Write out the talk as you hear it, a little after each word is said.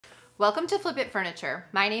Welcome to Flip It Furniture.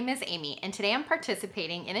 My name is Amy, and today I'm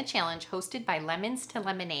participating in a challenge hosted by Lemons to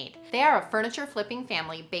Lemonade. They are a furniture flipping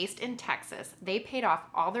family based in Texas. They paid off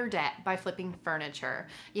all their debt by flipping furniture.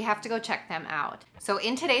 You have to go check them out. So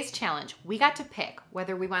in today's challenge, we got to pick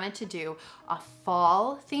whether we wanted to do a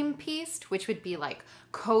fall theme piece, which would be like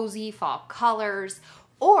cozy fall colors,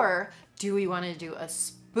 or do we want to do a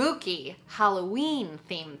spooky Halloween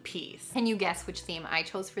theme piece? Can you guess which theme I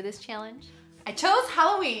chose for this challenge? I chose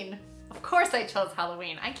Halloween. Of course I chose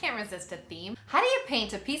Halloween. I can't resist a theme. How do you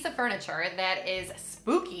paint a piece of furniture that is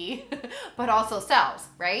spooky, but also sells,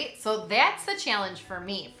 right? So that's the challenge for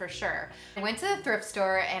me, for sure. I went to the thrift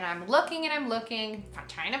store and I'm looking,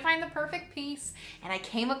 trying to find the perfect piece, and I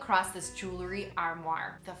came across this jewelry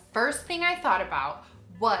armoire. The first thing I thought about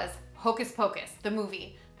was Hocus Pocus, the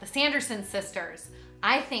movie, the Sanderson sisters.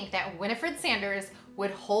 I think that Winifred Sanders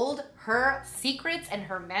would hold her secrets and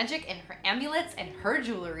her magic and her amulets and her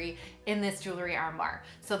jewelry in this jewelry armoire.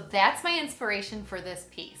 So that's my inspiration for this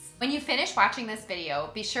piece. When you finish watching this video,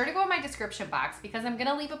 be sure to go in my description box because I'm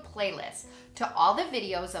gonna leave a playlist to all the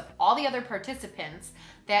videos of all the other participants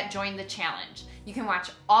that joined the challenge. You can watch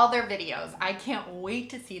all their videos. I can't wait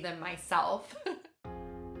to see them myself.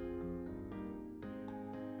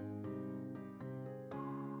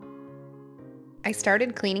 I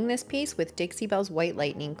started cleaning this piece with Dixie Belle's White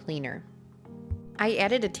Lightning Cleaner. I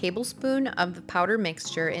added a tablespoon of the powder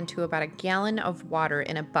mixture into about a gallon of water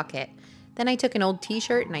in a bucket. Then I took an old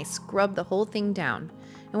t-shirt and I scrubbed the whole thing down.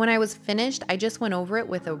 And when I was finished, I just went over it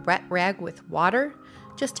with a wet rag with water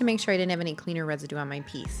just to make sure I didn't have any cleaner residue on my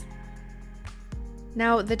piece.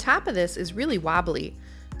 Now the top of this is really wobbly.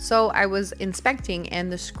 So I was inspecting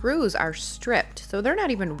and the screws are stripped, so they're not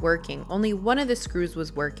even working. Only one of the screws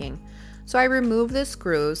was working. So I removed the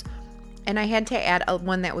screws and I had to add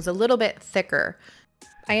one that was a little bit thicker.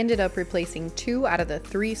 I ended up replacing 2 out of the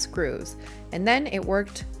 3 screws, and then it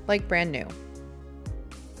worked like brand new.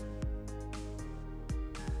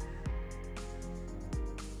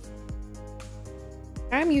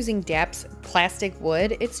 I'm using DAP's plastic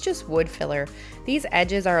wood. It's just wood filler. These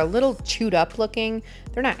edges are a little chewed up looking.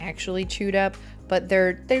 They're not actually chewed up, but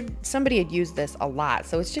somebody had used this a lot,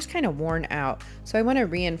 so it's just kind of worn out. So I want to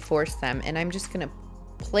reinforce them, and I'm just going to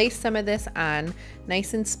place some of this on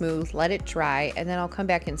nice and smooth, let it dry, and then I'll come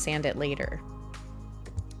back and sand it later.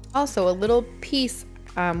 Also, a little piece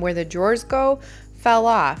where the drawers go fell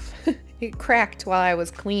off. It cracked while I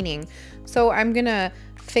was cleaning, so I'm going to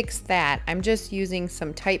fix that. I'm just using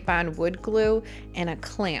some Titebond wood glue and a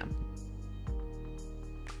clamp.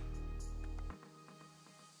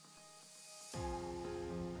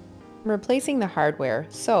 I'm replacing the hardware,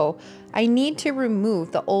 so I need to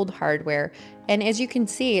remove the old hardware, and as you can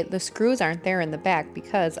see, the screws aren't there in the back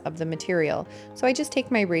because of the material. So I just take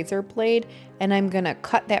my razor blade and I'm gonna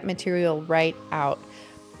cut that material right out.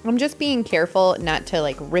 I'm just being careful not to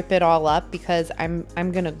like rip it all up because I'm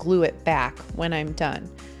gonna glue it back when I'm done.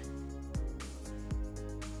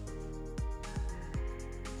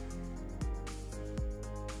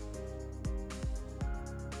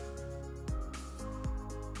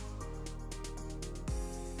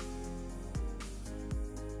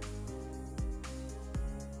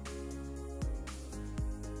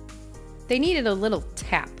 They needed a little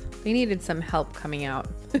tap. They needed some help coming out.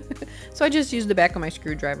 So I just used the back of my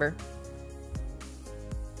screwdriver.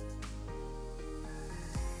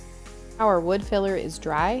 Our wood filler is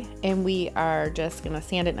dry and we are just gonna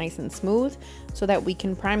sand it nice and smooth so that we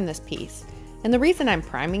can prime this piece. And the reason I'm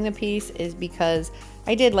priming the piece is because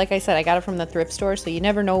like I said, I got it from the thrift store, so you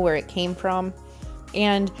never know where it came from.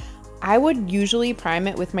 And I would usually prime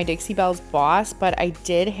it with my Dixie Belle's Boss, but I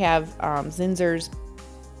did have Zinsser's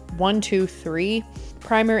 123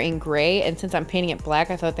 primer in gray, and since I'm painting it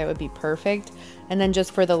black, I thought that would be perfect. And then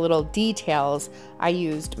just for the little details, I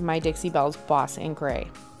used my Dixie Belle's Boss in gray.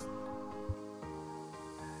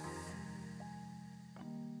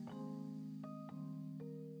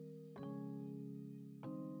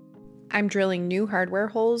 I'm drilling new hardware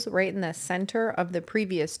holes right in the center of the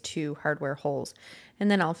previous 2 hardware holes,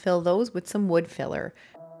 and then I'll fill those with some wood filler.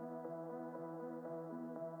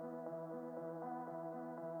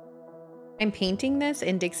 I'm painting this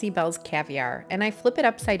in Dixie Belle's Caviar, and I flip it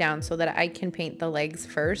upside down so that I can paint the legs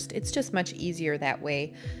first. It's just much easier that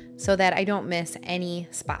way so that I don't miss any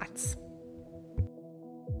spots.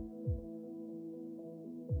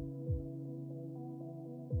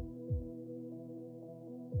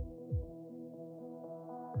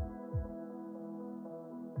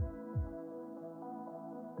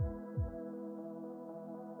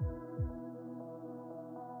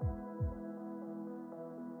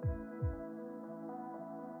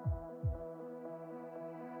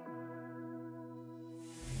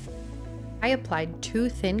 I applied 2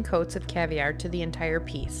 thin coats of caviar to the entire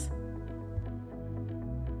piece.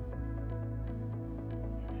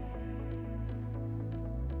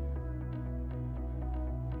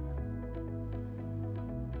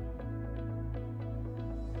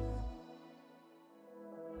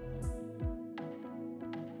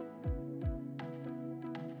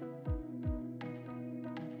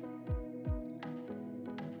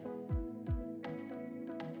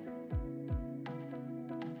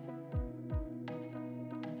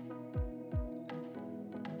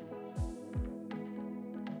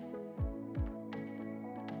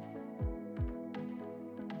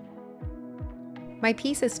 My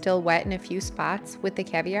piece is still wet in a few spots with the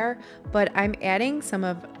caviar, but I'm adding some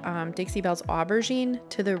of Dixie Belle's aubergine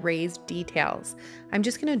to the raised details. I'm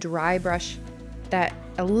just gonna dry brush that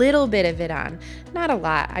a little bit of it on, not a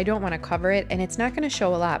lot. I don't wanna cover it, and it's not gonna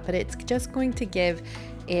show a lot, but it's just going to give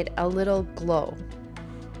it a little glow.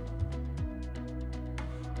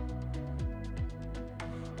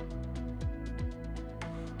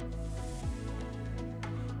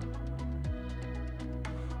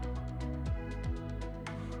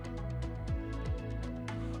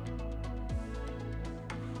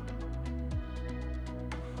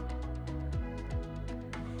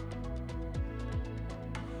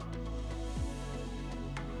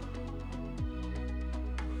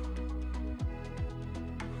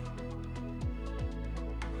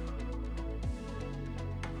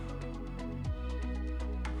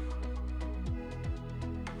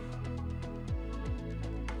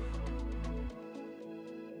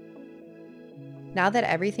 Now that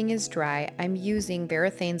everything is dry, I'm using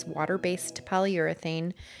Varathane's water-based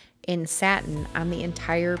polyurethane in satin on the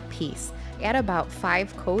entire piece. Add about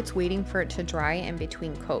 5 coats, waiting for it to dry in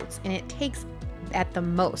between coats, and it takes at the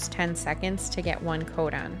most 10 seconds to get 1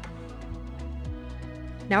 coat on.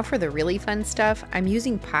 Now for the really fun stuff, I'm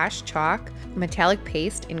using Posh chalk metallic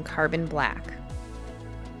paste in carbon black.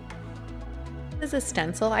 This is a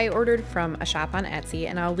stencil I ordered from a shop on Etsy,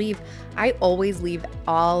 and I always leave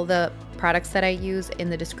all the products that I use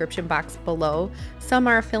in the description box below. Some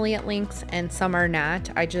are affiliate links and some are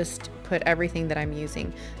not. I just put everything that I'm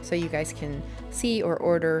using so you guys can see or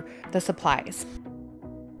order the supplies.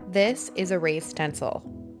 This is a raised stencil,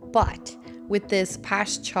 but with this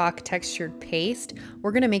Posh chalk textured paste,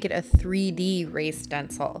 we're gonna make it a 3D raised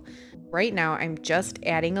stencil. Right now, I'm just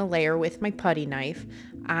adding a layer with my putty knife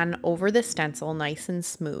on over the stencil, nice and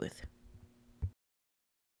smooth.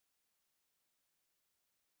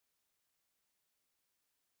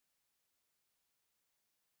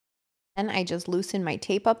 Then I just loosen my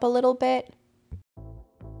tape up a little bit.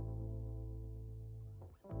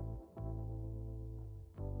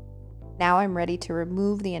 Now I'm ready to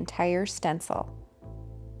remove the entire stencil.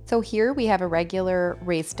 So here we have a regular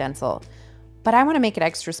raised stencil, but I want to make it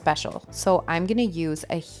extra special. So I'm going to use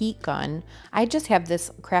a heat gun. I just have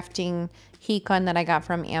this crafting heat gun that I got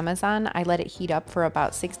from Amazon. I let it heat up for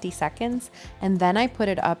about 60 seconds, and then I put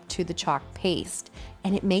it up to the chalk paste,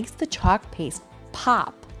 and it makes the chalk paste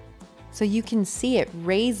pop. So you can see it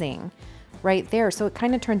raising right there. So it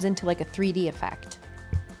kind of turns into like a 3D effect.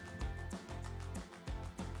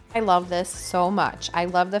 I love this so much. I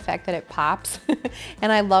love the fact that it pops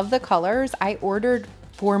and I love the colors. I ordered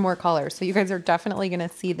 4 more colors. So you guys are definitely gonna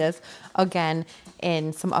see this again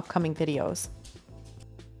in some upcoming videos.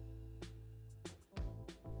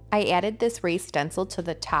 I added this raised stencil to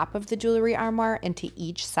the top of the jewelry armoire and to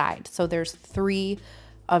each side. So there's 3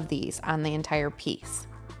 of these on the entire piece.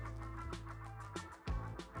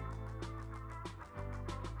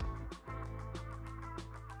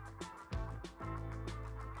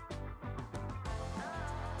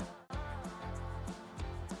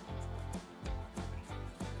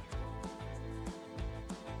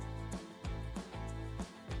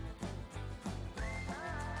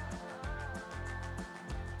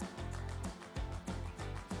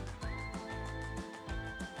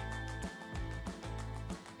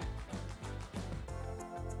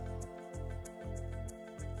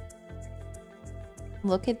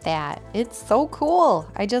 Look at that. It's so cool.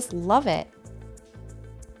 I just love it.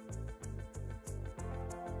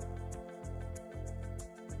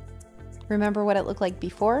 Remember what it looked like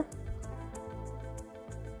before?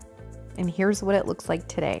 And here's what it looks like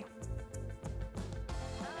today.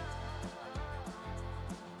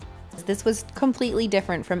 This was completely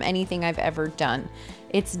different from anything I've ever done.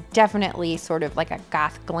 It's definitely sort of like a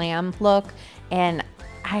goth glam look, and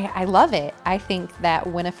I love it. I think that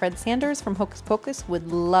Winifred Sanders from Hocus Pocus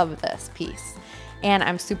would love this piece. And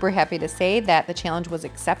I'm super happy to say that the challenge was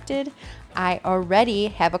accepted. I already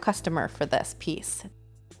have a customer for this piece.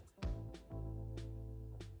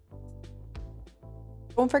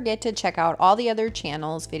 Don't forget to check out all the other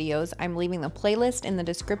channels' videos. I'm leaving the playlist in the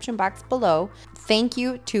description box below. Thank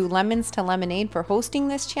you to Lemons to Lemonade for hosting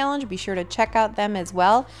this challenge. Be sure to check out them as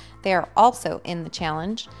well. They are also in the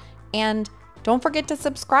challenge. And don't forget to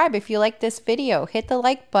subscribe if you like this video. Hit the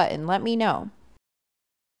like button. Let me know.